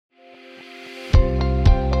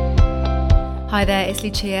Hi there, it's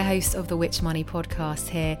Lucia, host of the Which Money podcast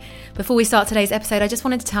here. Before we start today's episode, I just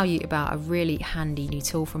wanted to tell you about a really handy new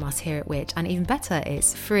tool from us here at Which, and even better,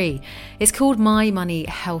 it's free. It's called My Money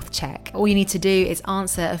Health Check. All you need to do is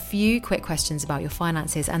answer a few quick questions about your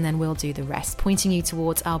finances, and then we'll do the rest, pointing you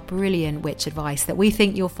towards our brilliant Which advice that we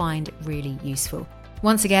think you'll find really useful.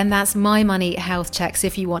 Once again, that's My Money Health Checks.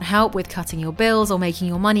 If you want help with cutting your bills or making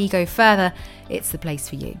your money go further, it's the place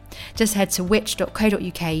for you. Just head to which.co.uk/My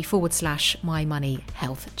Money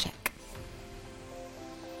Health Check.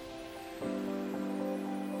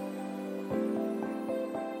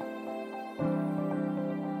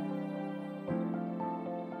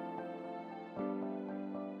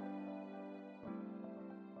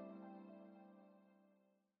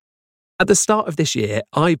 At the start of this year,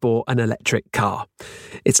 I bought an electric car.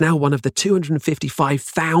 It's now one of the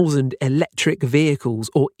 255,000 electric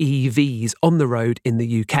vehicles, or EVs, on the road in the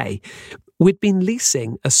UK. We'd been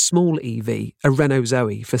leasing a small EV, a Renault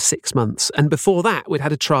Zoe, for 6 months. And before that, we'd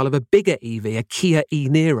had a trial of a bigger EV, a Kia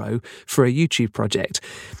e-Niro, for a YouTube project.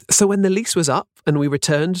 So when the lease was up and we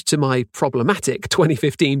returned to my problematic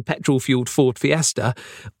 2015 petrol-fuelled Ford Fiesta,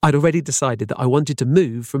 I'd already decided that I wanted to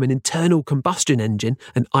move from an internal combustion engine,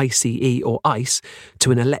 an ICE or ICE, to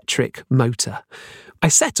an electric motor. I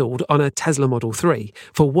settled on a Tesla Model 3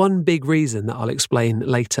 for one big reason that I'll explain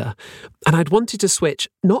later. And I'd wanted to switch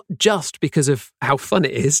not just because of how fun it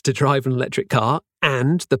is to drive an electric car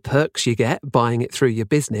and the perks you get buying it through your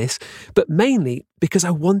business, but mainly because I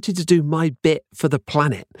wanted to do my bit for the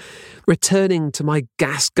planet. Returning to my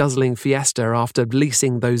gas-guzzling Fiesta after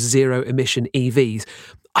leasing those zero-emission EVs,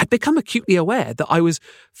 I'd become acutely aware that I was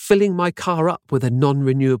filling my car up with a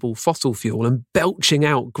non-renewable fossil fuel and belching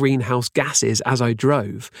out greenhouse gases as I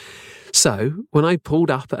drove. So, when I pulled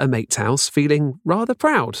up at a mate's house feeling rather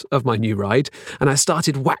proud of my new ride, and I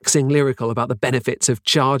started waxing lyrical about the benefits of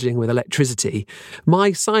charging with electricity,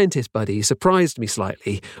 my scientist buddy surprised me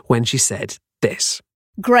slightly when she said this.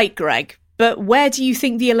 Great, Greg, but where do you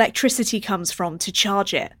think the electricity comes from to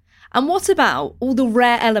charge it? And what about all the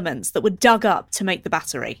rare elements that were dug up to make the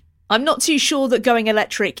battery? I'm not too sure that going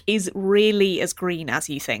electric is really as green as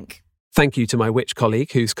you think. Thank you to my Which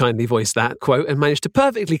colleague who's kindly voiced that quote and managed to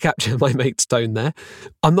perfectly capture my mate's tone there.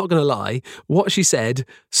 I'm not going to lie, what she said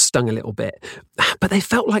stung a little bit, but they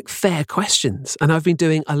felt like fair questions, and I've been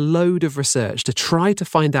doing a load of research to try to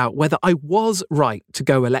find out whether I was right to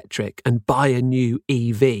go electric and buy a new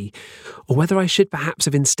EV, or whether I should perhaps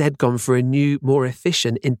have instead gone for a new, more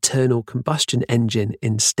efficient internal combustion engine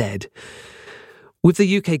instead. With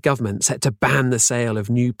the UK government set to ban the sale of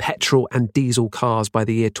new petrol and diesel cars by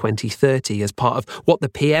the year 2030 as part of what the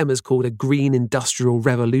PM has called a green industrial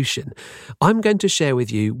revolution, I'm going to share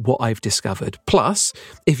with you what I've discovered. Plus,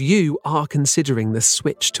 if you are considering the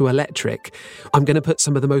switch to electric, I'm going to put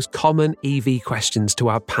some of the most common EV questions to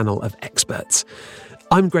our panel of experts.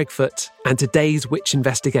 I'm Greg Foot, and today's Which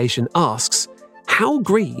investigation asks, how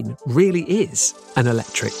green really is an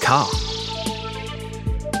electric car?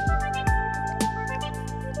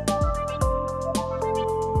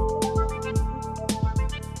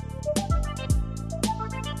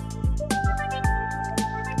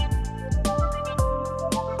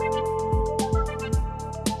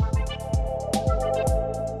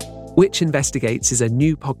 Which Investigates is a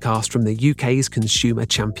new podcast from the UK's Consumer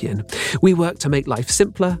Champion. We work to make life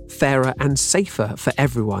simpler, fairer and safer for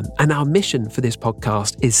everyone. And our mission for this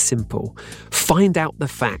podcast is simple. Find out the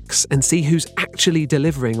facts and see who's actually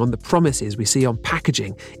delivering on the promises we see on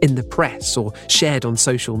packaging, in the press or shared on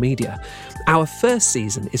social media. Our first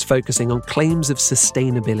season is focusing on claims of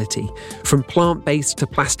sustainability. From plant-based to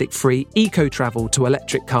plastic-free, eco-travel to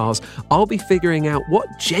electric cars, I'll be figuring out what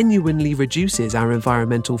genuinely reduces our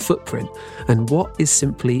environmental footprint and what is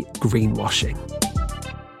simply greenwashing.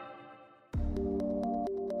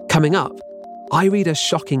 Coming up, I read a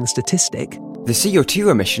shocking statistic. The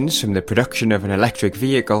CO2 emissions from the production of an electric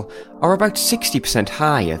vehicle are about 60%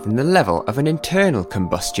 higher than the level of an internal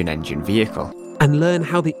combustion engine vehicle. And learn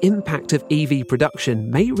how the impact of EV production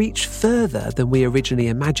may reach further than we originally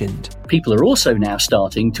imagined. People are also now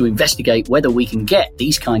starting to investigate whether we can get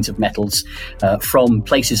these kinds of metals from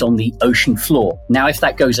places on the ocean floor. Now, if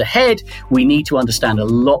that goes ahead, we need to understand a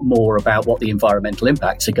lot more about what the environmental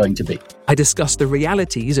impacts are going to be. I discuss the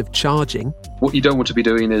realities of charging. What you don't want to be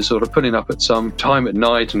doing is sort of putting up at some time at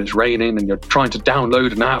night and it's raining and you're trying to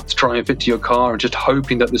download an app to try and fit to your car and just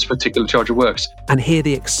hoping that this particular charger works. And hear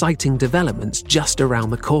the exciting developments just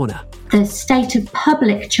around the corner. The state of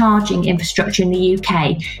public charging infrastructure in the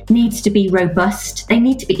UK needs to be robust. They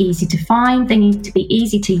need to be easy to find, they need to be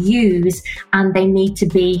easy to use, and they need to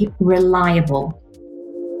be reliable.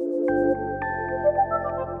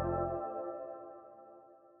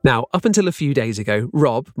 Now, up until a few days ago,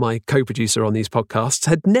 Rob, my co-producer on these podcasts,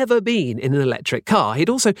 had never been in an electric car. He'd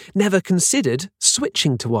also never considered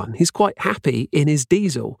switching to one. He's quite happy in his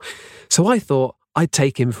diesel. So I thought I'd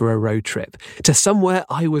take him for a road trip to somewhere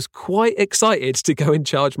I was quite excited to go and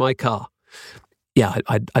charge my car. Yeah,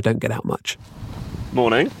 I don't get out much.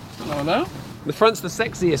 Morning. Hello. The front's the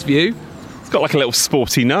sexiest view. It's got like a little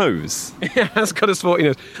sporty nose. Yeah, it's got a sporty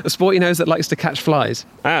nose. A sporty nose that likes to catch flies.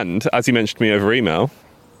 And, as you mentioned to me over email,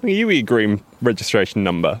 a UE Green registration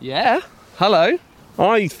number. Yeah. Hello.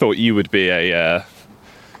 I thought you would be a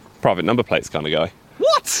private number plates kind of guy.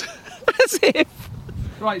 What? As if.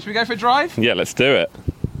 Right, should we go for a drive? Yeah, let's do it.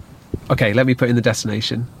 Okay, let me put in the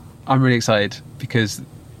destination. I'm really excited because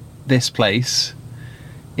this place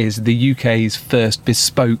is the UK's first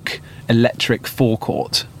bespoke electric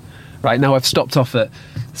forecourt. Right, now I've stopped off at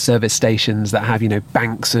service stations that have,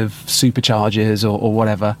 banks of superchargers or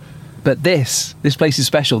whatever. But this place is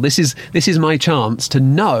special. This is my chance to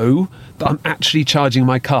know that I'm actually charging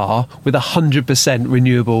my car with 100%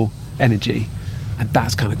 renewable energy. And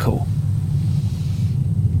that's kind of cool.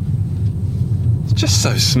 It's just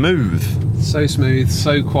so smooth. So smooth,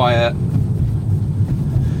 so quiet.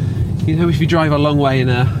 If you drive a long way in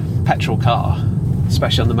a petrol car,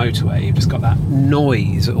 especially on the motorway, you've just got that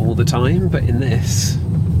noise all the time. But in this,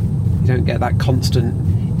 you don't get that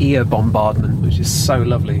constant ear bombardment, which is so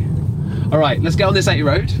lovely. All right, let's get on this 80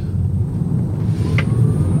 road.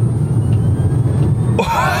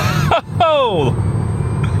 Oh!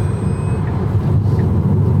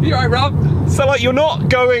 You all right, Rob? So, you're not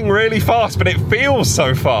going really fast, but it feels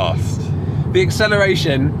so fast. The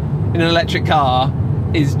acceleration in an electric car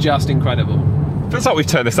is just incredible. Feels like we've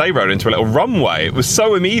turned this A road into a little runway. It was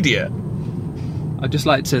so immediate. I'd just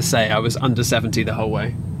like to say I was under 70 the whole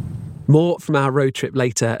way. More from our road trip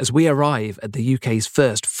later as we arrive at the UK's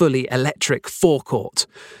first fully electric forecourt.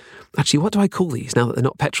 Actually, what do I call these now that they're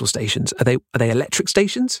not petrol stations? Are they electric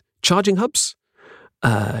stations? Charging hubs?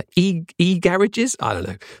 E-garages? I don't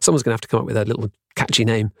know. Someone's going to have to come up with a little catchy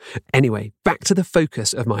name. Anyway, back to the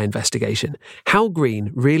focus of my investigation. How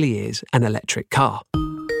green really is an electric car?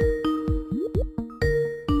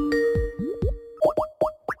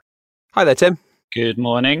 Hi there, Tim. Good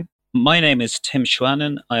morning. My name is Tim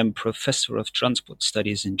Schwanen. I'm Professor of Transport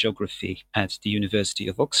Studies and Geography at the University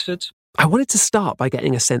of Oxford. I wanted to start by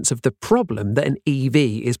getting a sense of the problem that an EV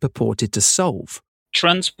is purported to solve.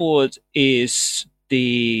 Transport is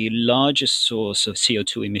the largest source of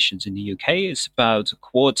CO2 emissions in the UK. It's about a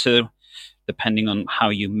quarter, depending on how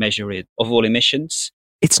you measure it, of all emissions.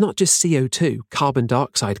 It's not just CO2, carbon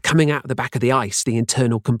dioxide, coming out of the back of the ICE, the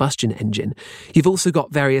internal combustion engine. You've also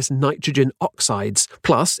got various nitrogen oxides.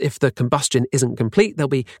 Plus, if the combustion isn't complete, there'll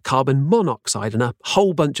be carbon monoxide and a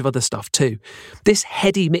whole bunch of other stuff too. This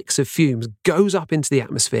heady mix of fumes goes up into the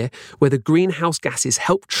atmosphere, where the greenhouse gases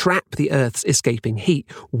help trap the Earth's escaping heat,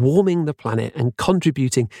 warming the planet and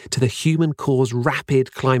contributing to the human-caused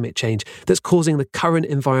rapid climate change that's causing the current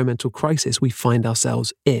environmental crisis we find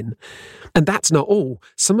ourselves in. And that's not all.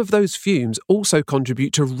 Some of those fumes also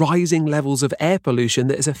contribute to rising levels of air pollution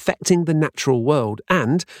that is affecting the natural world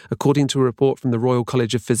and, according to a report from the Royal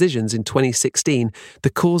College of Physicians in 2016, the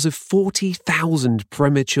cause of 40,000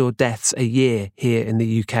 premature deaths a year here in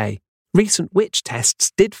the UK. Recent witch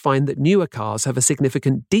tests did find that newer cars have a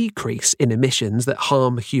significant decrease in emissions that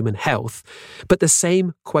harm human health, but the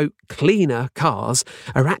same, quote, cleaner cars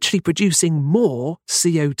are actually producing more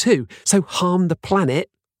CO2, so harm the planet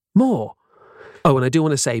more. Oh, and I do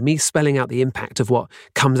want to say, me spelling out the impact of what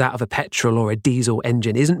comes out of a petrol or a diesel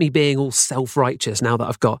engine isn't me being all self-righteous now that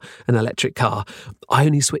I've got an electric car. I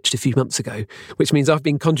only switched a few months ago, which means I've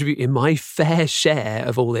been contributing my fair share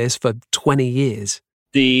of all this for 20 years.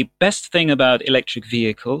 The best thing about electric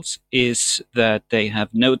vehicles is that they have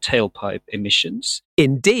no tailpipe emissions.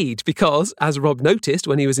 Indeed, because, as Rob noticed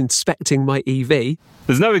when he was inspecting my EV...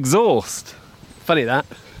 There's no exhaust. Funny that.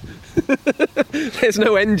 There's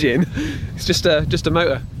no engine. It's just a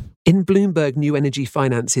motor. In Bloomberg New Energy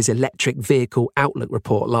Finance's Electric Vehicle Outlook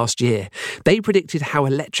report last year, they predicted how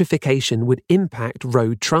electrification would impact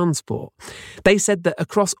road transport. They said that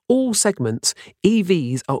across all segments,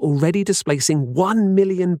 EVs are already displacing 1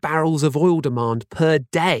 million barrels of oil demand per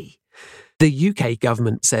day. The UK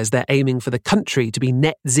government says they're aiming for the country to be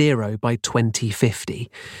net zero by 2050,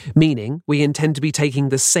 meaning we intend to be taking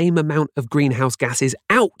the same amount of greenhouse gases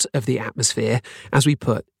out of the atmosphere as we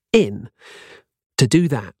put in. To do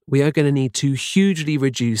that, we are going to need to hugely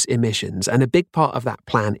reduce emissions, and a big part of that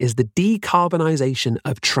plan is the decarbonisation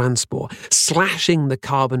of transport, slashing the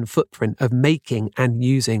carbon footprint of making and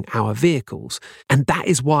using our vehicles. And that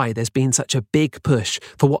is why there's been such a big push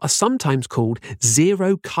for what are sometimes called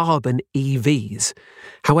zero-carbon EVs.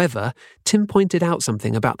 However, Tim pointed out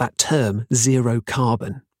something about that term, zero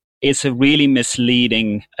carbon. It's a really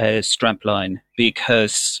misleading strapline,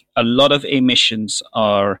 because a lot of emissions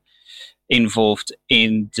are involved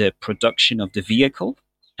in the production of the vehicle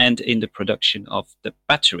and in the production of the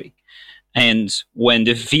battery. And when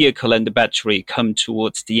the vehicle and the battery come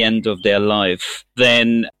towards the end of their life,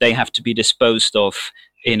 then they have to be disposed of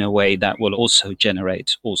in a way that will also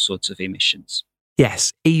generate all sorts of emissions.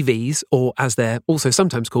 Yes, EVs, or as they're also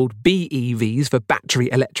sometimes called BEVs for battery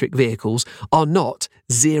electric vehicles, are not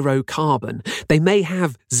zero carbon. They may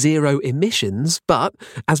have zero emissions, but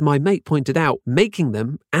as my mate pointed out, making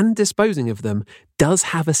them and disposing of them does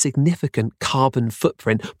have a significant carbon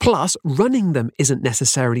footprint. Plus, running them isn't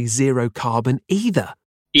necessarily zero carbon either.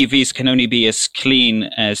 EVs can only be as clean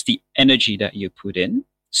as the energy that you put in.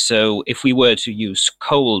 So if we were to use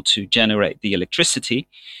coal to generate the electricity,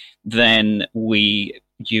 then we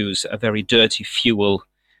use a very dirty fuel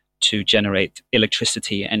to generate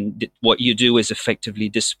electricity. And what you do is effectively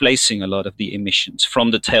displacing a lot of the emissions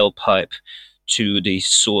from the tailpipe to the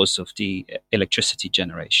source of the electricity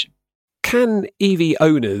generation. Can EV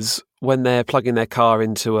owners, when they're plugging their car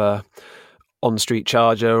into a on-street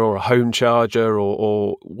charger or a home charger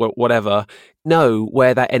or whatever, know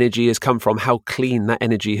where that energy has come from, how clean that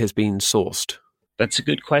energy has been sourced? That's a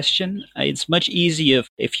good question. It's much easier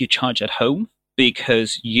if you charge at home,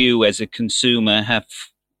 because you as a consumer have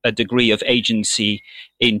a degree of agency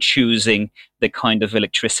in choosing the kind of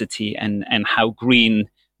electricity and how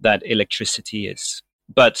green that electricity is.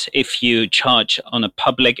 But if you charge on a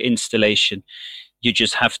public installation, you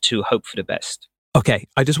just have to hope for the best. Okay,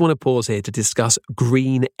 I just want to pause here to discuss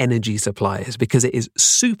green energy suppliers, because it is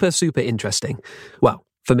super, super interesting. Well,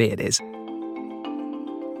 for me it is.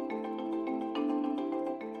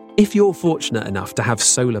 If you're fortunate enough to have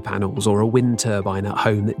solar panels or a wind turbine at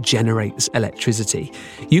home that generates electricity,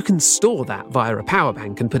 you can store that via a power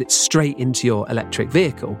bank and put it straight into your electric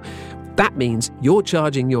vehicle. That means you're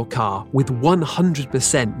charging your car with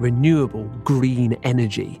 100% renewable green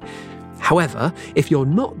energy. However, if you're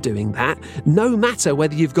not doing that, no matter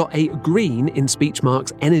whether you've got a green, in speech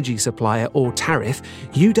marks, energy supplier or tariff,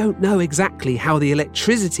 you don't know exactly how the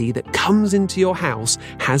electricity that comes into your house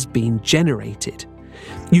has been generated.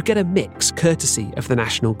 You get a mix courtesy of the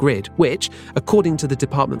National Grid, which, according to the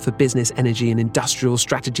Department for Business, Energy and Industrial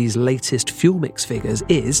Strategy's latest fuel mix figures,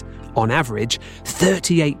 is, on average,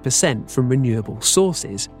 38% from renewable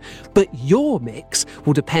sources. But your mix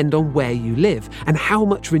will depend on where you live and how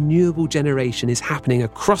much renewable generation is happening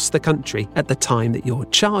across the country at the time that you're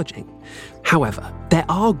charging. However, there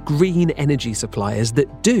are green energy suppliers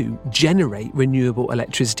that do generate renewable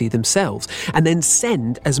electricity themselves and then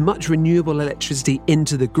send as much renewable electricity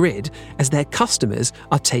into the grid as their customers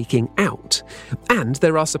are taking out. And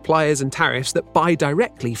there are suppliers and tariffs that buy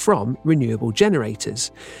directly from renewable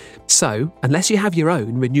generators. So, unless you have your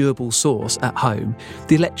own renewable source at home,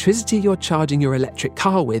 the electricity you're charging your electric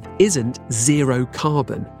car with isn't zero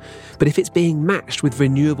carbon. But if it's being matched with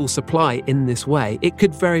renewable supply in this way, it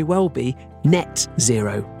could very well be net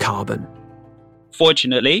zero carbon.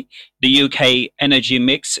 Fortunately, the UK energy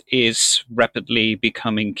mix is rapidly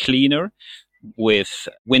becoming cleaner, with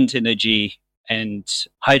wind energy and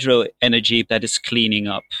hydro energy that is cleaning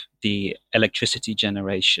up the electricity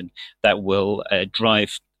generation that will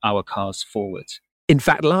drive our cars forward. In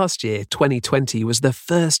fact, last year, 2020, was the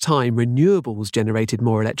first time renewables generated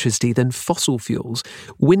more electricity than fossil fuels.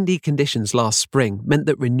 Windy conditions last spring meant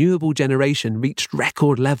that renewable generation reached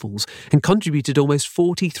record levels and contributed almost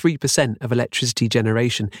 43% of electricity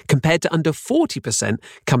generation, compared to under 40%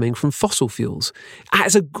 coming from fossil fuels.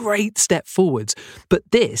 That's a great step forwards, but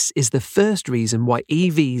this is the first reason why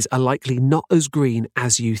EVs are likely not as green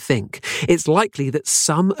as you think. It's likely that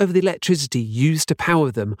some of the electricity used to power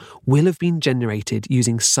them will have been generated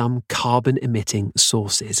using some carbon-emitting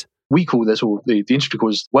sources. We call this, or the industry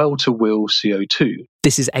calls, well-to-wheel CO2.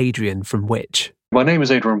 This is Adrian from Which. My name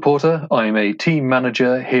is Adrian Porter. I'm a team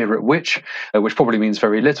manager here at Which probably means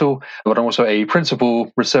very little, but I'm also a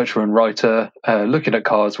principal researcher and writer looking at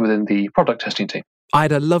cars within the product testing team. I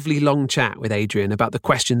had a lovely long chat with Adrian about the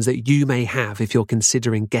questions that you may have if you're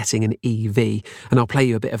considering getting an EV, and I'll play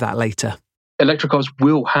you a bit of that later. Electric cars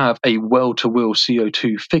will have a well-to-wheel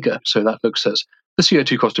CO2 figure, so that looks at the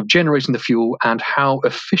CO2 cost of generating the fuel and how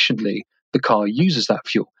efficiently the car uses that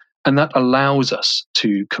fuel. And that allows us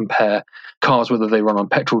to compare cars, whether they run on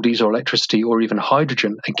petrol, diesel, electricity, or even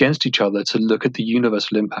hydrogen, against each other to look at the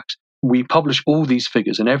universal impact. We publish all these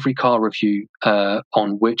figures in every car review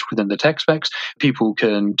on which, within the tech specs, people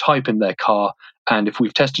can type in their car. And if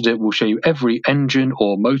we've tested it, we'll show you every engine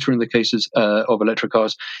or motor in the cases of electric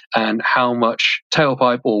cars and how much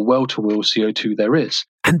tailpipe or well-to-wheel CO2 there is.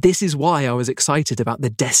 And this is why I was excited about the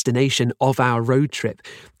destination of our road trip.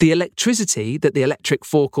 The electricity that the electric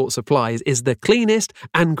forecourt supplies is the cleanest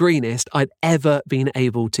and greenest I'd ever been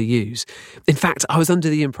able to use. In fact, I was under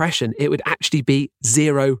the impression it would actually be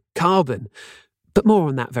zero carbon. But more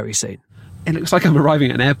on that very soon. It looks like I'm arriving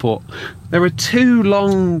at an airport. There are two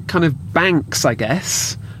long kind of banks, I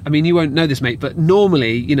guess. I mean, you won't know this, mate, but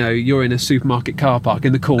normally, you're in a supermarket car park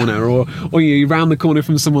in the corner or you're round the corner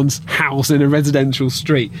from someone's house in a residential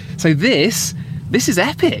street. So this is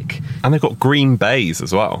epic. And they've got green bays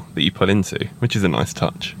as well that you pull into, which is a nice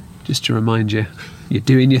touch. Just to remind you, you're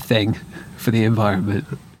doing your thing for the environment.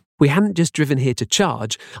 We hadn't just driven here to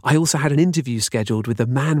charge, I also had an interview scheduled with the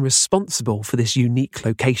man responsible for this unique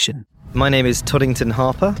location. My name is Toddington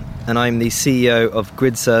Harper, and I'm the CEO of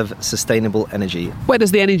GridServe Sustainable Energy. Where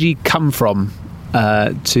does the energy come from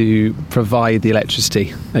to provide the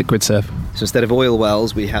electricity at GridServe? So instead of oil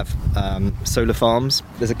wells, we have solar farms.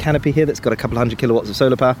 There's a canopy here that's got a couple of hundred kilowatts of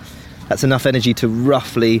solar power. That's enough energy to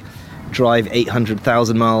roughly drive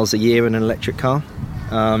 800,000 miles a year in an electric car.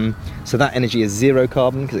 So that energy is zero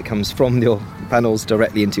carbon because it comes from your panels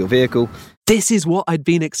directly into your vehicle. This is what I'd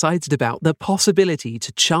been excited about, the possibility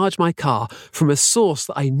to charge my car from a source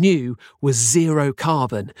that I knew was zero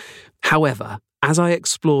carbon. However, as I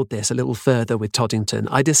explored this a little further with Toddington,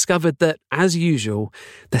 I discovered that, as usual,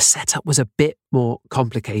 the setup was a bit more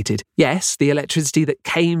complicated. Yes, the electricity that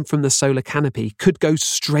came from the solar canopy could go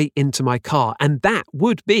straight into my car, and that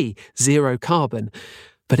would be zero carbon.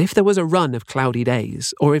 But if there was a run of cloudy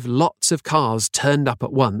days, or if lots of cars turned up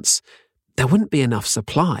at once, there wouldn't be enough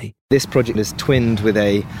supply. This project is twinned with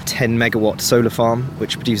a 10 megawatt solar farm,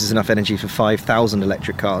 which produces enough energy for 5,000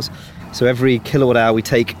 electric cars. So every kilowatt hour we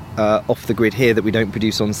take off the grid here that we don't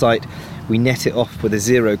produce on site, we net it off with a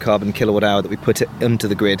zero carbon kilowatt hour that we put it into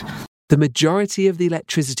the grid. The majority of the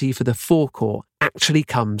electricity for the forecourt actually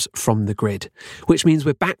comes from the grid, which means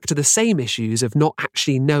we're back to the same issues of not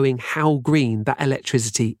actually knowing how green that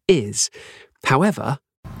electricity is. However,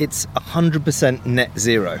 it's 100% net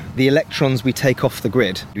zero. The electrons we take off the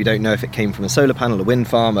grid, we don't know if it came from a solar panel, a wind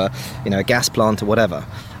farm, a gas plant or whatever.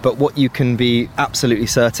 But what you can be absolutely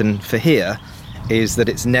certain for here is that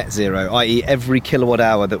it's net zero, i.e. every kilowatt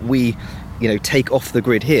hour that we take off the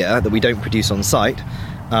grid here that we don't produce on site,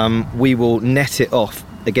 we will net it off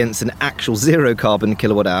against an actual zero carbon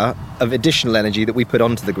kilowatt hour of additional energy that we put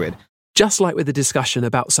onto the grid. Just like with the discussion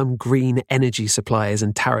about some green energy suppliers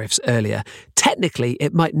and tariffs earlier, technically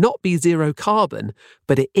it might not be zero carbon,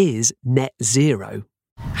 but it is net zero.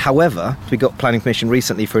 However, we got planning permission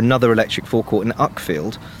recently for another electric forecourt in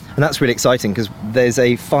Uckfield, and that's really exciting because there's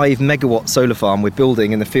a 5 megawatt solar farm we're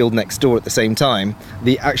building in the field next door at the same time.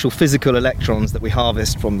 The actual physical electrons that we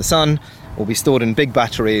harvest from the sun will be stored in big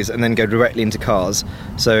batteries and then go directly into cars.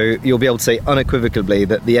 So you'll be able to say unequivocally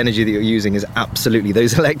that the energy that you're using is absolutely,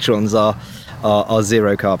 those electrons are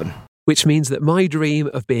zero carbon. Which means that my dream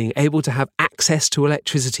of being able to have access to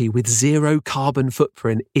electricity with zero carbon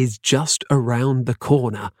footprint is just around the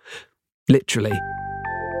corner. Literally.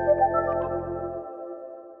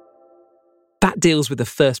 That deals with the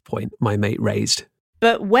first point my mate raised.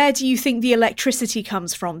 But where do you think the electricity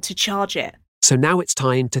comes from to charge it? So now it's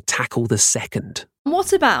time to tackle the second.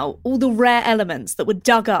 What about all the rare elements that were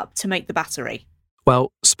dug up to make the battery?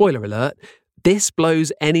 Well, spoiler alert, this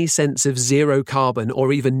blows any sense of zero carbon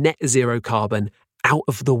or even net zero carbon out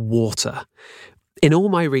of the water. In all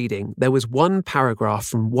my reading, there was one paragraph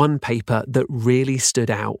from one paper that really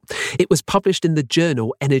stood out. It was published in the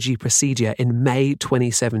journal Energy Procedure in May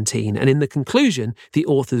 2017, and in the conclusion, the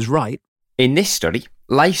authors write, in this study,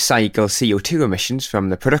 life cycle CO2 emissions from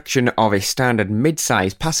the production of a standard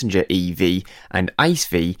mid-size passenger EV and ICE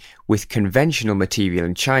V with conventional material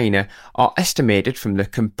in China are estimated from the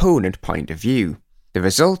component point of view. The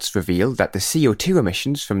results reveal that the CO2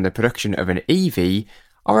 emissions from the production of an EV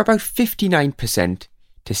are about 59%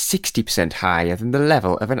 to 60% higher than the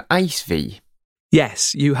level of an ICE V.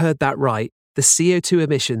 Yes, you heard that right. The CO2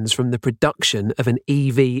 emissions from the production of an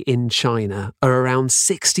EV in China are around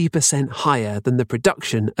 60% higher than the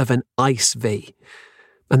production of an ICE V.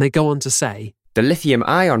 And they go on to say, the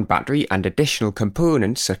lithium-ion battery and additional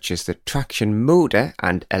components such as the traction motor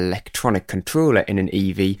and electronic controller in an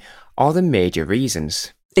EV are the major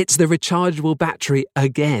reasons. It's the rechargeable battery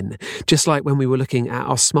again, just like when we were looking at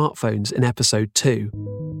our smartphones in episode 2.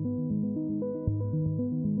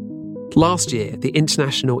 Last year, the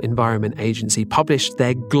International Environment Agency published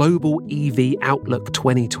their Global EV Outlook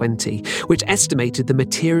 2020, which estimated the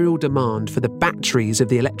material demand for the batteries of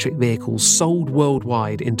the electric vehicles sold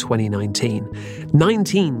worldwide in 2019.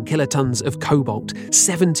 19 kilotons of cobalt,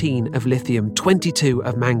 17 of lithium, 22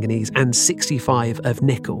 of manganese, and 65 of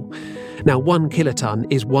nickel. Now, 1 kiloton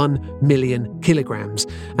is 1 million kilograms,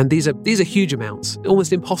 and these are huge amounts,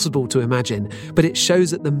 almost impossible to imagine, but it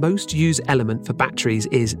shows that the most used element for batteries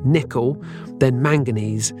is nickel, then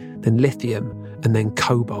manganese, then lithium, and then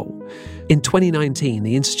cobalt. In 2019,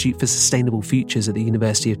 the Institute for Sustainable Futures at the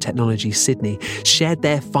University of Technology, Sydney, shared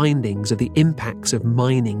their findings of the impacts of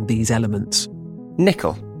mining these elements.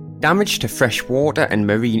 Nickel. Damage to freshwater and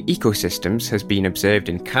marine ecosystems has been observed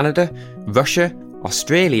in Canada, Russia,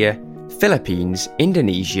 Australia, Philippines,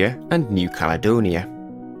 Indonesia, and New Caledonia.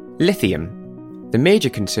 Lithium. The major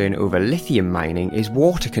concern over lithium mining is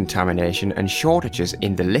water contamination and shortages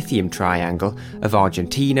in the lithium triangle of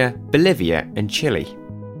Argentina, Bolivia, and Chile.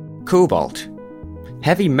 Cobalt.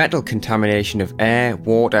 Heavy metal contamination of air,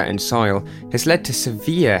 water, and soil has led to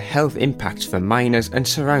severe health impacts for miners and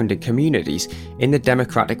surrounding communities in the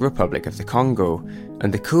Democratic Republic of the Congo,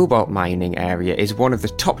 and the cobalt mining area is one of the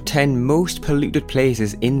top 10 most polluted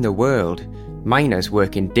places in the world. Miners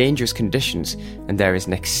work in dangerous conditions, and there is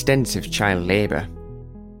an extensive child labour.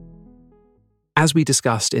 As we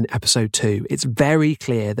discussed in episode 2, it's very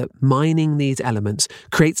clear that mining these elements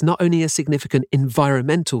creates not only a significant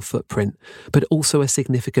environmental footprint, but also a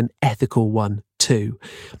significant ethical one too.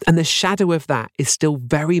 And the shadow of that is still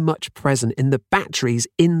very much present in the batteries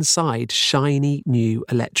inside shiny new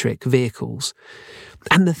electric vehicles.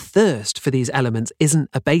 And the thirst for these elements isn't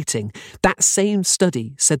abating. That same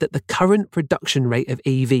study said that the current production rate of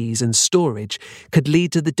EVs and storage could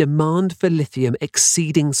lead to the demand for lithium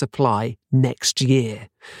exceeding supply next year,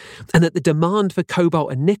 and that the demand for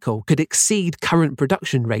cobalt and nickel could exceed current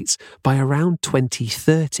production rates by around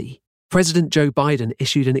 2030. President Joe Biden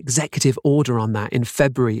issued an executive order on that in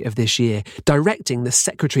February of this year, directing the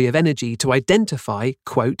Secretary of Energy to identify,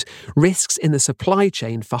 quote, risks in the supply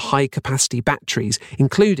chain for high-capacity batteries,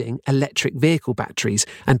 including electric vehicle batteries,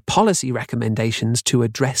 and policy recommendations to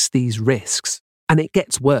address these risks. And it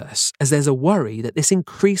gets worse, as there's a worry that this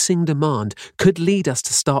increasing demand could lead us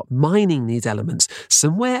to start mining these elements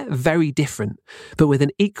somewhere very different, but with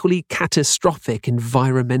an equally catastrophic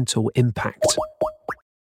environmental impact.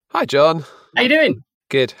 Hi, John. How you doing?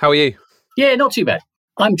 Good. How are you? Yeah, not too bad.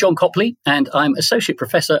 I'm John Copley, and I'm Associate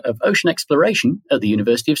Professor of Ocean Exploration at the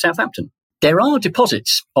University of Southampton. There are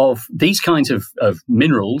deposits of these kinds of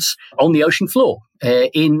minerals on the ocean floor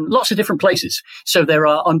in lots of different places. So there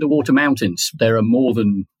are underwater mountains. There are more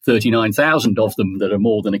than 39,000 of them that are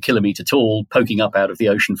more than a kilometre tall, poking up out of the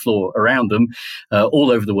ocean floor around them,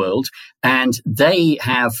 all over the world. And they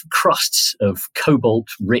have crusts of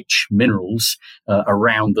cobalt-rich minerals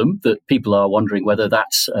around them that people are wondering whether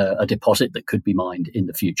that's a deposit that could be mined in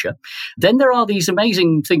the future. Then there are these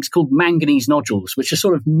amazing things called manganese nodules, which are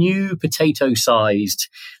sort of new potato-sized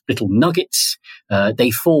little nuggets.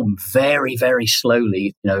 They form very, very slowly,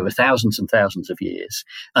 over thousands and thousands of years.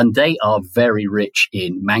 And they are very rich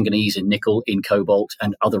in manganese, in nickel, in cobalt,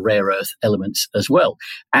 and other rare earth elements as well.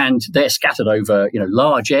 And they're scattered over,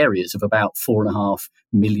 large areas of about 4.5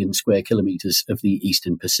 million square kilometres of the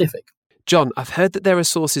Eastern Pacific. John, I've heard that there are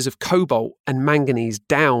sources of cobalt and manganese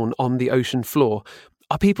down on the ocean floor.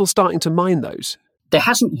 Are people starting to mine those? There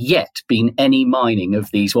hasn't yet been any mining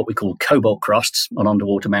of these, what we call cobalt crusts on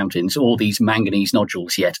underwater mountains, or these manganese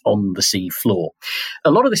nodules yet on the sea floor.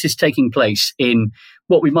 A lot of this is taking place in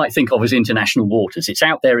what we might think of as international waters. It's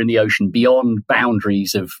out there in the ocean beyond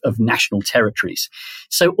boundaries of national territories.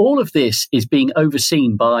 So all of this is being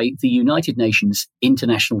overseen by the United Nations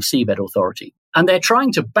International Seabed Authority. And they're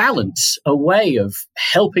trying to balance a way of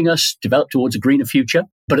helping us develop towards a greener future,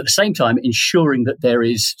 but at the same time ensuring that there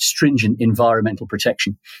is stringent environmental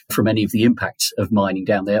protection from any of the impacts of mining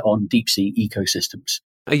down there on deep sea ecosystems.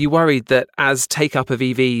 Are you worried that as take-up of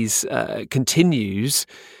EVs continues,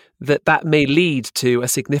 that may lead to a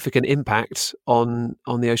significant impact on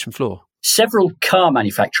the ocean floor? Several car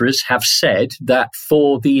manufacturers have said that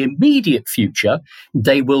for the immediate future,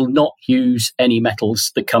 they will not use any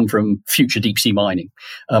metals that come from future deep-sea mining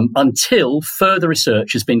until further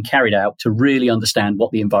research has been carried out to really understand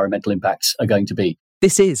what the environmental impacts are going to be.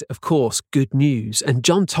 This is, of course, good news, and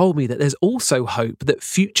John told me that there's also hope that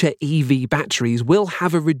future EV batteries will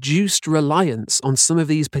have a reduced reliance on some of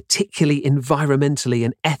these particularly environmentally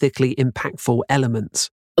and ethically impactful elements.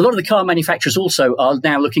 A lot of the car manufacturers also are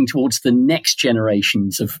now looking towards the next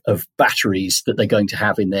generations of batteries that they're going to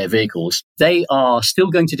have in their vehicles. They are still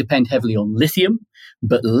going to depend heavily on lithium,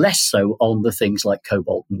 but less so on the things like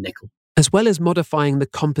cobalt and nickel. As well as modifying the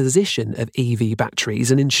composition of EV batteries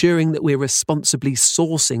and ensuring that we're responsibly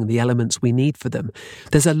sourcing the elements we need for them,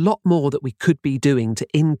 there's a lot more that we could be doing to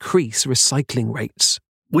increase recycling rates.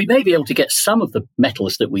 We may be able to get some of the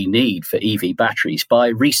metals that we need for EV batteries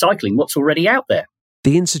by recycling what's already out there.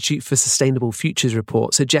 The Institute for Sustainable Futures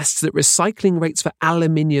report suggests that recycling rates for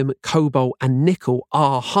aluminium, cobalt and nickel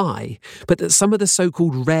are high, but that some of the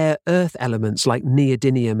so-called rare earth elements like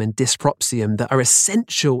neodymium and dysprosium that are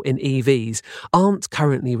essential in EVs aren't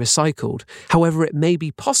currently recycled. However, it may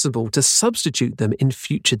be possible to substitute them in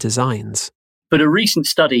future designs. But a recent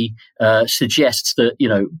study suggests that,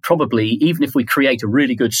 probably even if we create a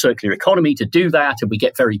really good circular economy to do that, and we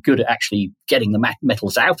get very good at actually getting the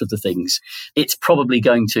metals out of the things, it's probably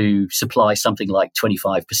going to supply something like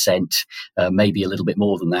 25%, maybe a little bit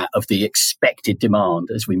more than that, of the expected demand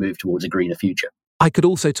as we move towards a greener future. I could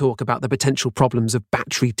also talk about the potential problems of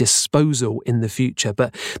battery disposal in the future,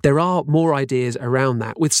 but there are more ideas around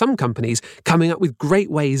that, with some companies coming up with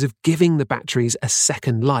great ways of giving the batteries a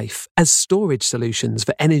second life as storage solutions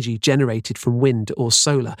for energy generated from wind or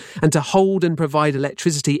solar, and to hold and provide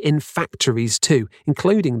electricity in factories too,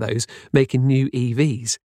 including those making new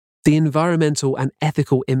EVs. The environmental and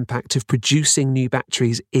ethical impact of producing new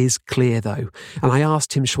batteries is clear, though, and I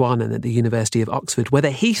asked Tim Schwanen at the University of Oxford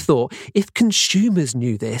whether he thought if consumers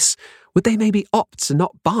knew this, would they maybe opt to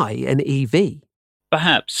not buy an EV?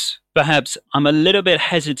 Perhaps. I'm a little bit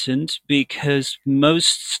hesitant because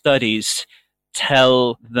most studies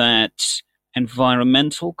tell that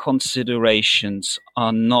environmental considerations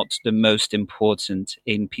are not the most important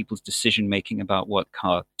in people's decision-making about what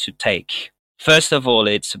car to take. First of all,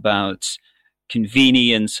 it's about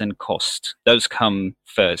convenience and cost. Those come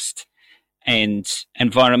first. And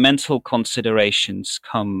environmental considerations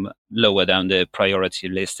come lower down the priority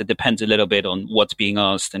list. It depends a little bit on what's being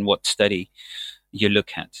asked and what study you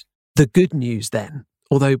look at. The good news then,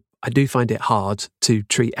 although I do find it hard to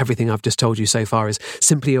treat everything I've just told you so far as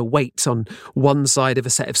simply a weight on one side of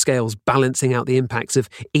a set of scales balancing out the impacts of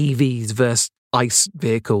EVs versus ICE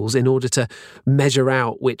vehicles in order to measure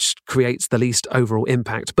out which creates the least overall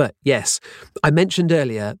impact. But yes, I mentioned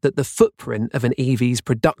earlier that the footprint of an EV's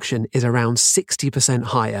production is around 60%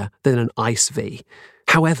 higher than an ICE V.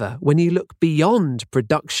 However, when you look beyond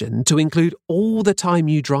production to include all the time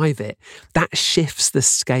you drive it, that shifts the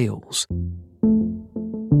scales.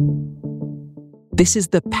 This is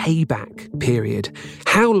the payback period,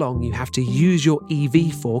 how long you have to use your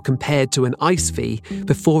EV for compared to an ICE V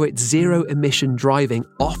before its zero-emission driving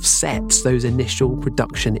offsets those initial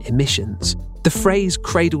production emissions. The phrase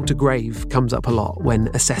cradle to grave comes up a lot when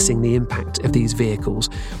assessing the impact of these vehicles.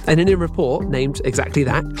 And in a report named exactly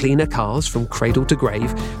that, Cleaner Cars from Cradle to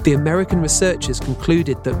Grave, the American researchers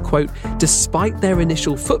concluded that, quote, despite their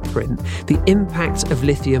initial footprint, the impact of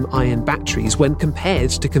lithium-ion batteries when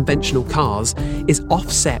compared to conventional cars is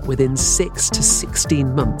offset within 6 to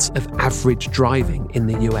 16 months of average driving in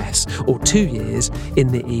the US, or 2 years in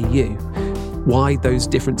the EU. Why those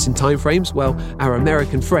difference in timeframes? Well, our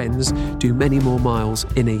American friends do many more miles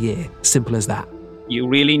in a year. Simple as that. You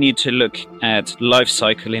really need to look at life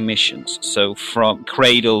cycle emissions, so from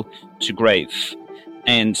cradle to grave.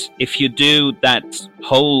 And if you do that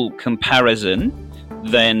whole comparison,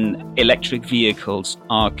 then electric vehicles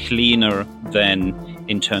are cleaner than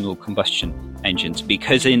internal combustion engines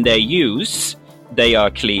because in their use, they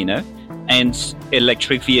are cleaner, and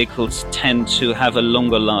electric vehicles tend to have a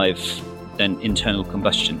longer life than internal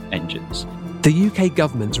combustion engines. The UK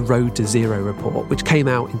government's Road to Zero report, which came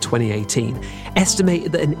out in 2018,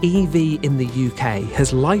 estimated that an EV in the UK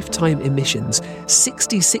has lifetime emissions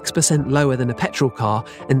 66% lower than a petrol car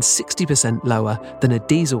and 60% lower than a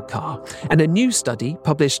diesel car. And a new study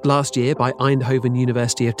published last year by Eindhoven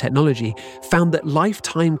University of Technology found that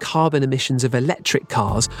lifetime carbon emissions of electric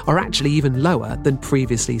cars are actually even lower than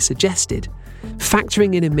previously suggested.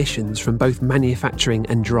 Factoring in emissions from both manufacturing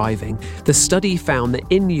and driving, the study found that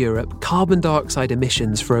in Europe, carbon dioxide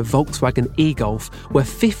emissions for a Volkswagen e-Golf were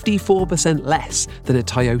 54% less than a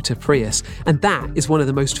Toyota Prius, and that is one of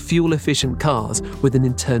the most fuel-efficient cars with an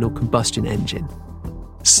internal combustion engine.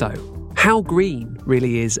 So, how green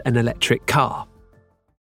really is an electric car?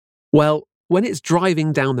 Well, when it's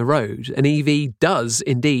driving down the road, an EV does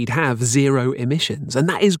indeed have zero emissions. And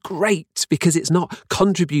that is great because it's not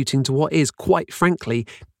contributing to what is, quite frankly,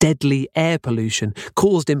 deadly air pollution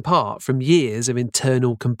caused in part from years of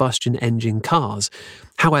internal combustion engine cars.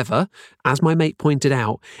 However, as my mate pointed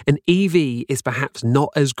out, an EV is perhaps not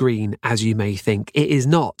as green as you may think. It is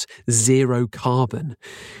not zero carbon.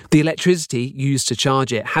 The electricity used to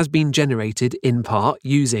charge it has been generated in part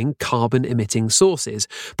using carbon-emitting sources,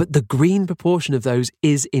 but the green proportion of those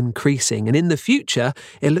is increasing, and in the future,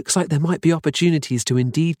 it looks like there might be opportunities to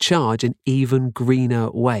indeed charge in even greener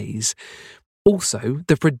ways. Also,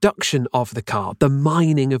 the production of the car, the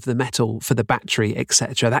mining of the metal for the battery,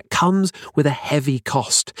 etc., that comes with a heavy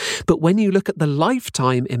cost. But when you look at the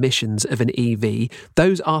lifetime emissions of an EV,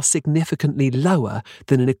 those are significantly lower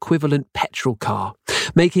than an equivalent petrol car,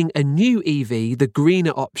 making a new EV the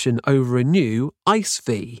greener option over a new ICE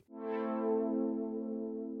V.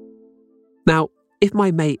 Now, if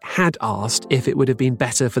my mate had asked if it would have been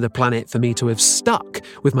better for the planet for me to have stuck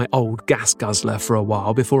with my old gas guzzler for a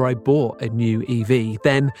while before I bought a new EV,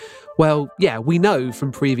 then, well, yeah, we know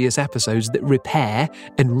from previous episodes that repair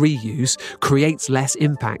and reuse creates less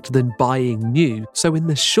impact than buying new. So in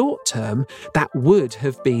the short term, that would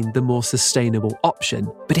have been the more sustainable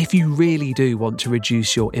option. But if you really do want to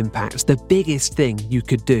reduce your impact, the biggest thing you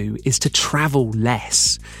could do is to travel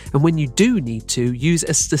less. And when you do need to, use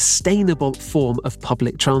a sustainable form of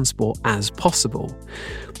public transport as possible.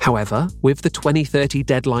 However, with the 2030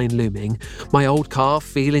 deadline looming, my old car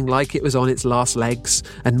feeling like it was on its last legs,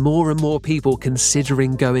 and more people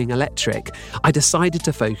considering going electric, I decided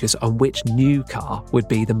to focus on which new car would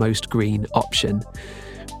be the most green option.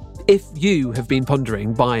 If you have been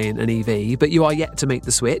pondering buying an EV, but you are yet to make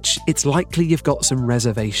the switch, it's likely you've got some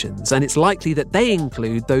reservations, and it's likely that they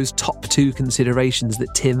include those top two considerations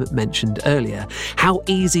that Tim mentioned earlier. How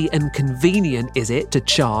easy and convenient is it to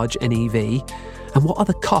charge an EV? And what are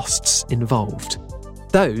the costs involved?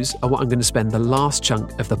 Those are what I'm going to spend the last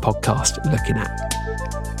chunk of the podcast looking at.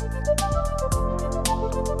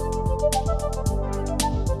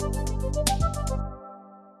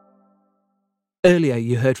 Earlier,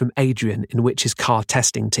 you heard from Adrian in Which's car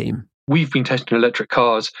testing team. We've been testing electric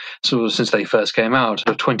cars sort of since they first came out,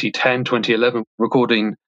 2010, 2011,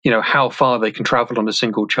 recording, how far they can travel on a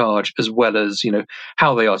single charge, as well as,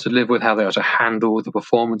 how they are to live with, how they are to handle the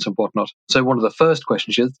performance and whatnot. So one of the first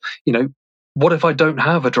questions is, what if I don't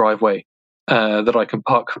have a driveway that I can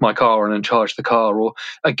park my car on and charge the car, or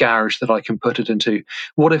a garage that I can put it into?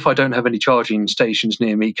 What if I don't have any charging stations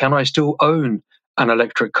near me? Can I still own an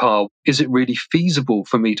electric car? Is it really feasible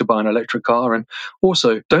for me to buy an electric car? And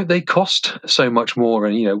also, don't they cost so much more?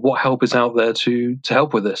 And, what help is out there to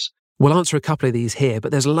help with this? We'll answer a couple of these here,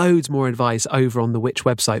 but there's loads more advice over on the Which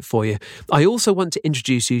website for you. I also want to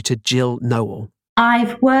introduce you to Jill Nowell.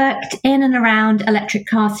 I've worked in and around electric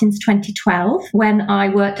cars since 2012 when I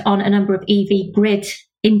worked on a number of EV grid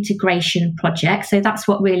integration projects. So that's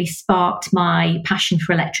what really sparked my passion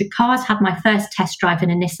for electric cars. Had my first test drive in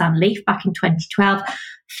a Nissan Leaf back in 2012,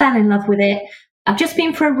 fell in love with it. I've just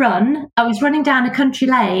been for a run. I was running down a country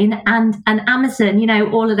lane and an Amazon,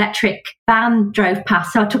 all electric van drove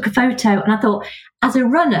past. So I took a photo and I thought, as a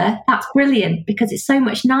runner, that's brilliant because it's so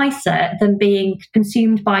much nicer than being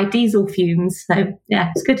consumed by diesel fumes. So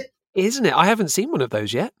yeah, it's good. Isn't it? I haven't seen one of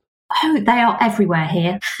those yet. Oh, they are everywhere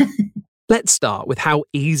here. Let's start with how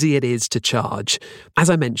easy it is to charge. As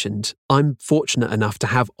I mentioned, I'm fortunate enough to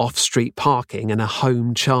have off-street parking and a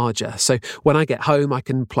home charger. So when I get home, I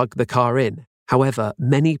can plug the car in. However,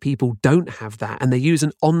 many people don't have that and they use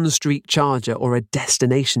an on-street charger or a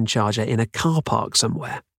destination charger in a car park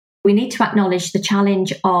somewhere. We need to acknowledge the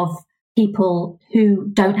challenge of people who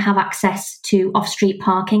don't have access to off-street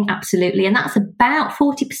parking, absolutely. And that's about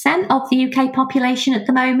 40% of the UK population at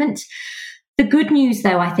the moment. The good news,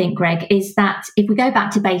 though, I think, Greg, is that if we go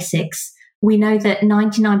back to basics, we know that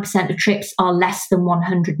 99% of trips are less than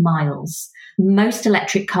 100 miles. Most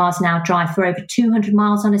electric cars now drive for over 200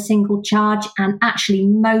 miles on a single charge, and actually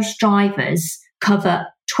most drivers cover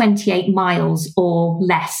 28 miles or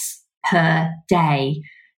less per day.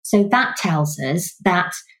 So that tells us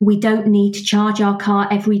that we don't need to charge our car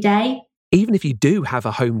every day. Even if you do have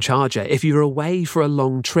a home charger, if you're away for a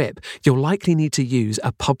long trip, you'll likely need to use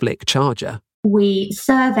a public charger. We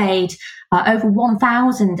surveyed over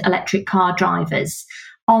 1,000 electric car drivers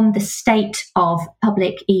on the state of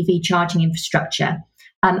public EV charging infrastructure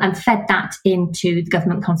and fed that into the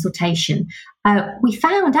government consultation. We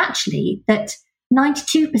found actually that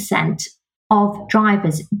 92% of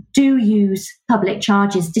drivers do use public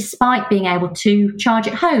chargers despite being able to charge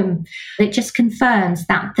at home. It just confirms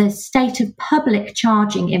that the state of public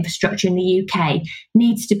charging infrastructure in the UK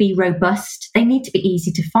needs to be robust. They need to be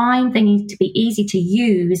easy to find, they need to be easy to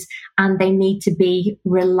use, and they need to be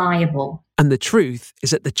reliable. And the truth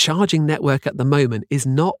is that the charging network at the moment is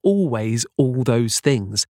not always all those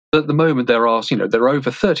things. At the moment, there are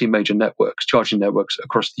over 30 major networks, charging networks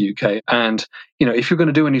across the UK. And, if you're going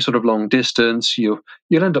to do any sort of long distance, you'll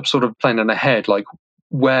end up sort of planning ahead, like,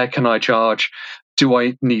 where can I charge? Do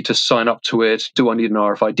I need to sign up to it? Do I need an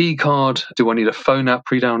RFID card? Do I need a phone app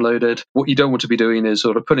pre-downloaded? What you don't want to be doing is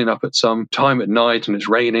sort of putting up at some time at night and it's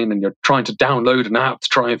raining and you're trying to download an app to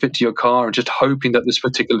try and fit to your car and just hoping that this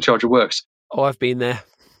particular charger works. Oh, I've been there.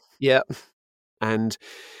 Yeah. And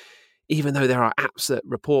even though there are apps that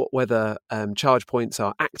report whether charge points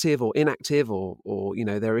are active or inactive or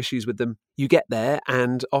there are issues with them, you get there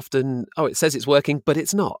and often, it says it's working, but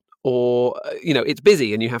it's not. Or, it's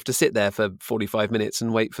busy and you have to sit there for 45 minutes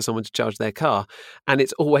and wait for someone to charge their car. And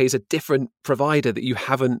it's always a different provider that you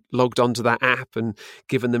haven't logged onto that app and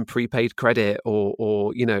given them prepaid credit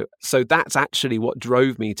or so that's actually what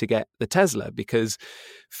drove me to get the Tesla, because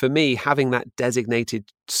for me, having that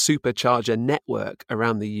designated supercharger network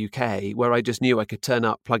around the UK where I just knew I could turn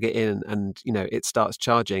up, plug it in and, it starts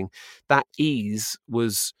charging, that ease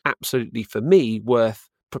was absolutely, for me, worth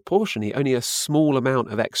proportionally only a small amount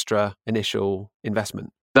of extra initial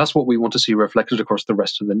investment. That's what we want to see reflected across the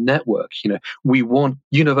rest of the network. We want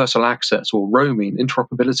universal access or roaming,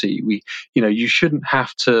 interoperability. You shouldn't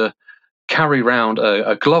have to carry around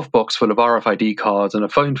a glove box full of RFID cards and a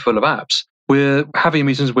phone full of apps. We're having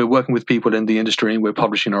meetings, we're working with people in the industry and we're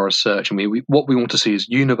publishing our research. And what we want to see is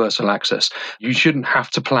universal access. You shouldn't have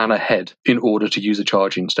to plan ahead in order to use a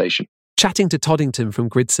charging station. Chatting to Toddington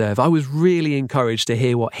from GridServe, I was really encouraged to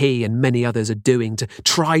hear what he and many others are doing to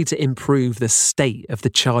try to improve the state of the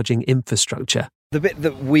charging infrastructure. The bit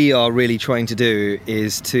that we are really trying to do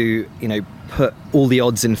is to, put all the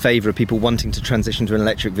odds in favour of people wanting to transition to an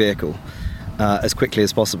electric vehicle as quickly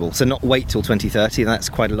as possible. So not wait till 2030, that's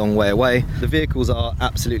quite a long way away. The vehicles are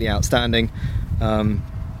absolutely outstanding,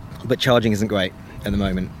 but charging isn't great at the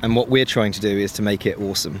moment. And what we're trying to do is to make it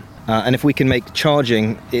awesome. And if we can make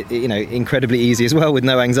charging, incredibly easy as well with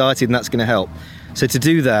no anxiety, then that's going to help. So to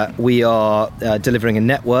do that, we are delivering a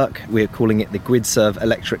network. We're calling it the GridServe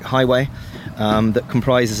Electric Highway that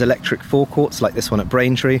comprises electric forecourts like this one at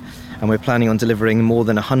Braintree. And we're planning on delivering more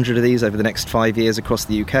than 100 of these over the next 5 years across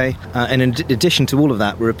the UK. And in addition to all of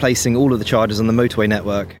that, we're replacing all of the chargers on the motorway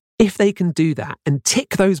network. If they can do that and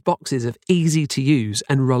tick those boxes of easy to use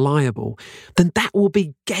and reliable, then that will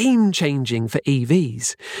be game-changing for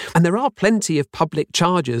EVs. And there are plenty of public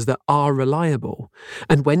chargers that are reliable.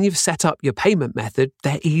 And when you've set up your payment method,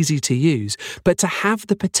 they're easy to use. But to have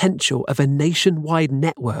the potential of a nationwide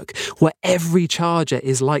network where every charger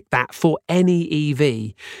is like that for any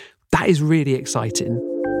EV, that is really exciting.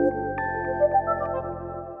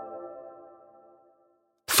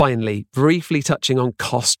 Finally, briefly touching on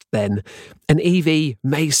cost then. An EV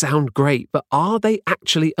may sound great, but are they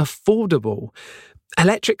actually affordable?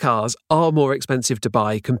 Electric cars are more expensive to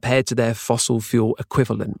buy compared to their fossil fuel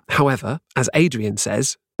equivalent. However, as Adrian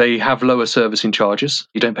says, they have lower servicing charges.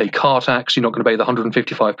 You don't pay car tax. You're not going to pay the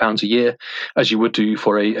 £155 a year as you would do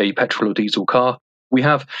for a petrol or diesel car. We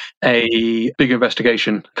have a big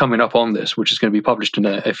investigation coming up on this, which is going to be published in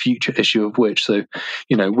a future issue of Which. So,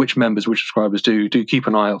 which members, which subscribers do keep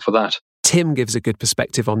an eye out for that. Tim gives a good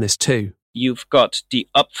perspective on this too. You've got the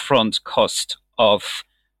upfront cost of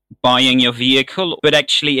buying your vehicle, but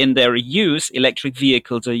actually in their use, electric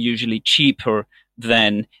vehicles are usually cheaper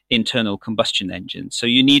than internal combustion engines. So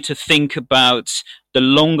you need to think about the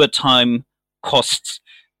longer time costs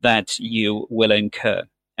that you will incur.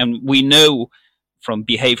 And we know from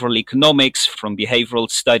behavioral economics, from behavioral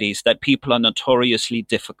studies, that people are notoriously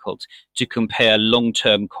difficult to compare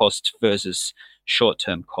long-term costs versus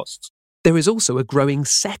short-term costs. There is also a growing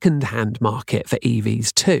second-hand market for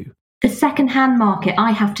EVs too. The second-hand market,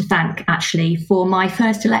 I have to thank actually for my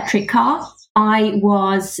first electric car. I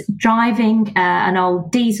was driving an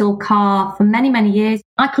old diesel car for many, many years.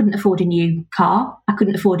 I couldn't afford a new car. I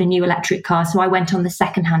couldn't afford a new electric car. So I went on the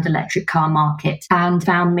second-hand electric car market and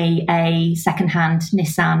found me a second-hand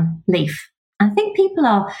Nissan Leaf. I think people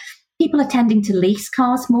are tending to lease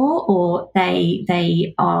cars more, or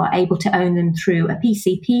they are able to own them through a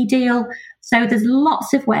PCP deal. So there's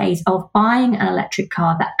lots of ways of buying an electric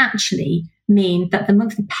car that actually mean that the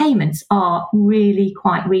monthly payments are really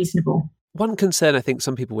quite reasonable. One concern I think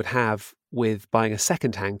some people would have with buying a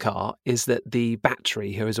second-hand car is that the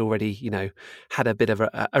battery has already, had a bit of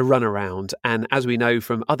a run around. And as we know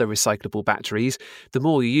from other recyclable batteries, the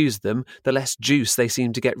more you use them, the less juice they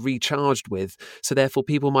seem to get recharged with. So therefore,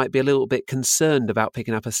 people might be a little bit concerned about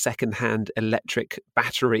picking up a second-hand electric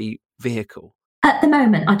battery vehicle. At the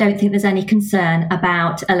moment, I don't think there's any concern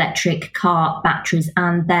about electric car batteries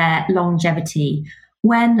and their longevity.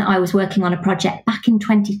 When I was working on a project back in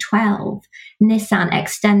 2012, Nissan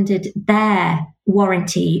extended their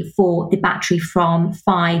warranty for the battery from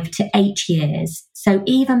 5 to 8 years. So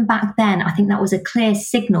even back then, I think that was a clear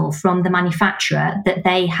signal from the manufacturer that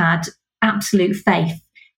they had absolute faith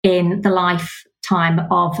in the lifetime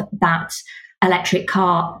of that electric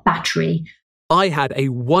car battery. I had a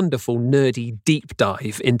wonderful nerdy deep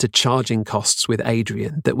dive into charging costs with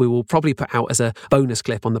Adrian that we will probably put out as a bonus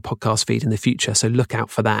clip on the podcast feed in the future, so look out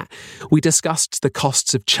for that. We discussed the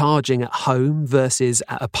costs of charging at home versus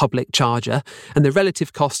at a public charger and the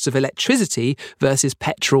relative costs of electricity versus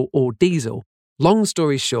petrol or diesel. Long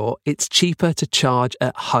story short, it's cheaper to charge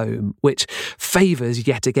at home, which favours,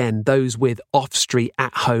 yet again, those with off-street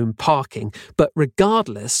at-home parking. But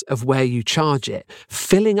regardless of where you charge it,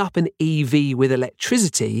 filling up an EV with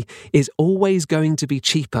electricity is always going to be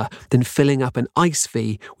cheaper than filling up an ICE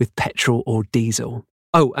V with petrol or diesel.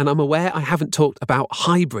 Oh, and I'm aware I haven't talked about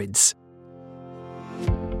hybrids.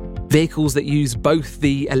 Vehicles that use both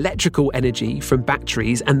the electrical energy from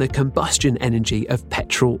batteries and the combustion energy of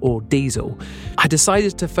petrol or diesel. I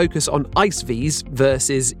decided to focus on ICE Vs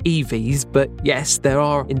versus EVs, but yes, there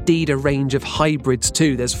are indeed a range of hybrids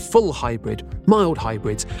too. There's full hybrid, mild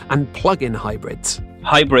hybrids, and plug-in hybrids.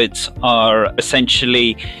 Hybrids are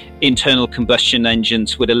essentially internal combustion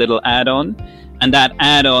engines with a little add-on. And that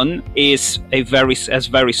add-on has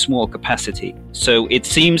very small capacity. So it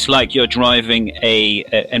seems like you're driving a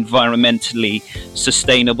environmentally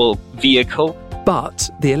sustainable vehicle. But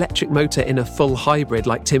the electric motor in a full hybrid,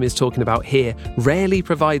 like Tim is talking about here, rarely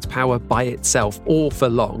provides power by itself or for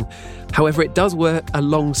long. However, it does work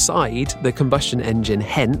alongside the combustion engine,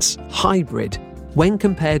 hence hybrid. When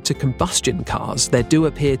compared to combustion cars, there do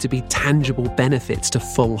appear to be tangible benefits to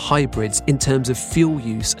full hybrids in terms of fuel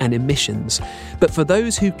use and emissions. But for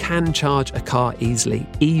those who can charge a car easily,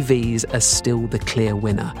 EVs are still the clear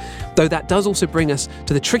winner. Though that does also bring us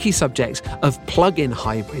to the tricky subject of plug-in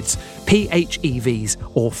hybrids, PHEVs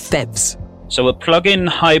or PHEVs. So a plug-in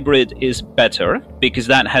hybrid is better because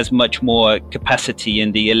that has much more capacity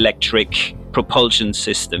in the electric propulsion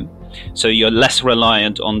system. So you're less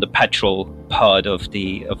reliant on the petrol part of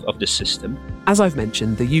the system. As I've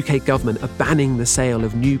mentioned, the UK government are banning the sale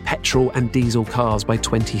of new petrol and diesel cars by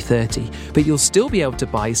 2030, but you'll still be able to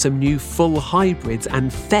buy some new full hybrids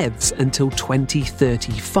and PHEVs until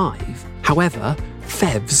 2035. However,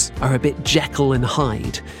 PHEVs are a bit Jekyll and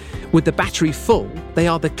Hyde. With the battery full, they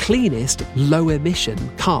are the cleanest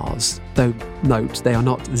low-emission cars, though note they are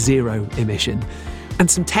not zero emission. And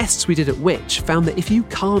some tests we did at Which found that if you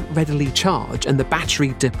can't readily charge and the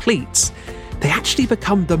battery depletes, they actually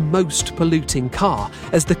become the most polluting car,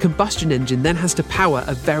 as the combustion engine then has to power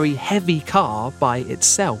a very heavy car by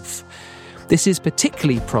itself. This is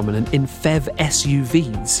particularly prominent in PHEV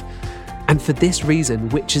SUVs. And for this reason,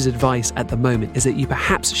 Which's advice at the moment is that you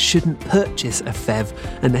perhaps shouldn't purchase a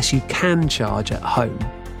PHEV unless you can charge at home.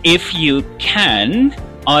 If you can,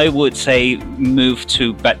 I would say move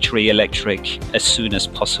to battery electric as soon as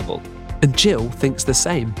possible. And Jill thinks the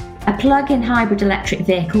same. A plug-in hybrid electric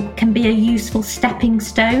vehicle can be a useful stepping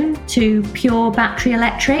stone to pure battery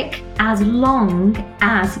electric as long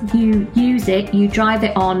as you use it, you drive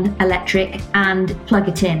it on electric and plug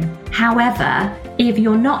it in. However, if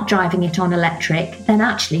you're not driving it on electric, then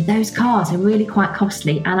actually those cars are really quite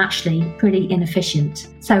costly and actually pretty inefficient.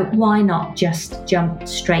 So why not just jump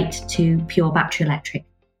straight to pure battery electric?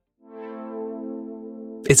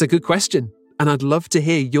 It's a good question, and I'd love to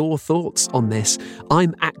hear your thoughts on this.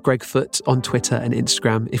 I'm at Greg Foot on Twitter and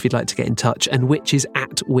Instagram if you'd like to get in touch, and Which is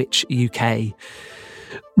at Which UK.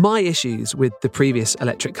 My issues with the previous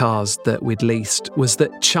electric cars that we'd leased was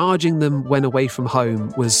that charging them when away from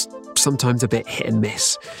home was sometimes a bit hit and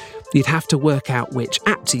miss. You'd have to work out which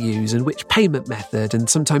app to use and which payment method, and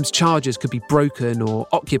sometimes chargers could be broken or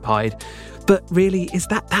occupied. But really, is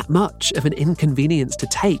that much of an inconvenience to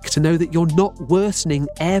take, to know that you're not worsening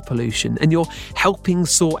air pollution and you're helping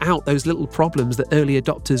sort out those little problems that early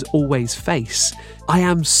adopters always face? I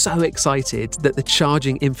am so excited that the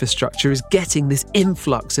charging infrastructure is getting this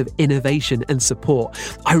influx of innovation and support.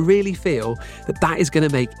 I really feel that is going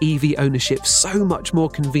to make EV ownership so much more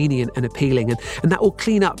convenient and appealing, and that will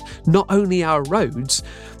clean up not only our roads,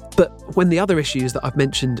 But when the other issues that I've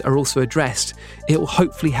mentioned are also addressed, it will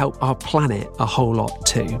hopefully help our planet a whole lot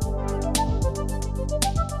too.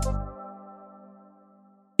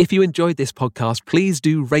 If you enjoyed this podcast, please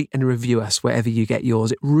do rate and review us wherever you get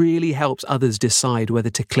yours. It really helps others decide whether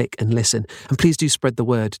to click and listen. And please do spread the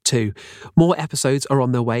word too. More episodes are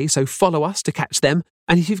on their way, so follow us to catch them.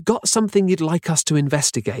 And if you've got something you'd like us to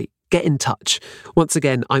investigate, get in touch. Once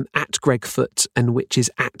again, I'm at Greg Foot, and Which is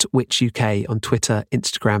at Which UK on Twitter,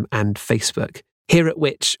 Instagram and Facebook. Here at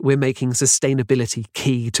Which, we're making sustainability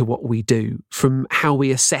key to what we do, from how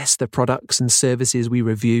we assess the products and services we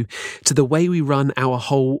review to the way we run our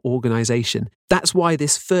whole organisation. That's why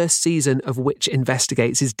this first season of Which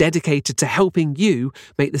Investigates is dedicated to helping you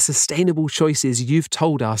make the sustainable choices you've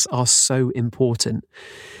told us are so important.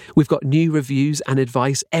 We've got new reviews and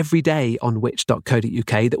advice every day on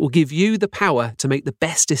which.co.uk that will give you the power to make the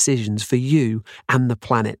best decisions for you and the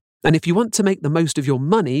planet. And if you want to make the most of your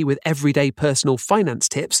money with everyday personal finance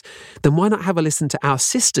tips, then why not have a listen to our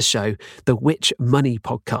sister show, the Which Money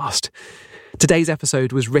Podcast? Today's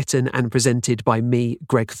episode was written and presented by me,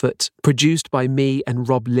 Greg Foot, produced by me and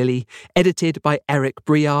Rob Lilly, edited by Eric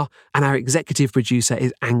Briar, and our executive producer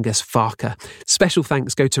is Angus Farker. Special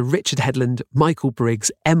thanks go to Richard Headland, Michael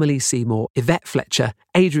Briggs, Emily Seymour, Yvette Fletcher,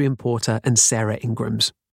 Adrian Porter and Sarah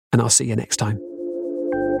Ingrams. And I'll see you next time.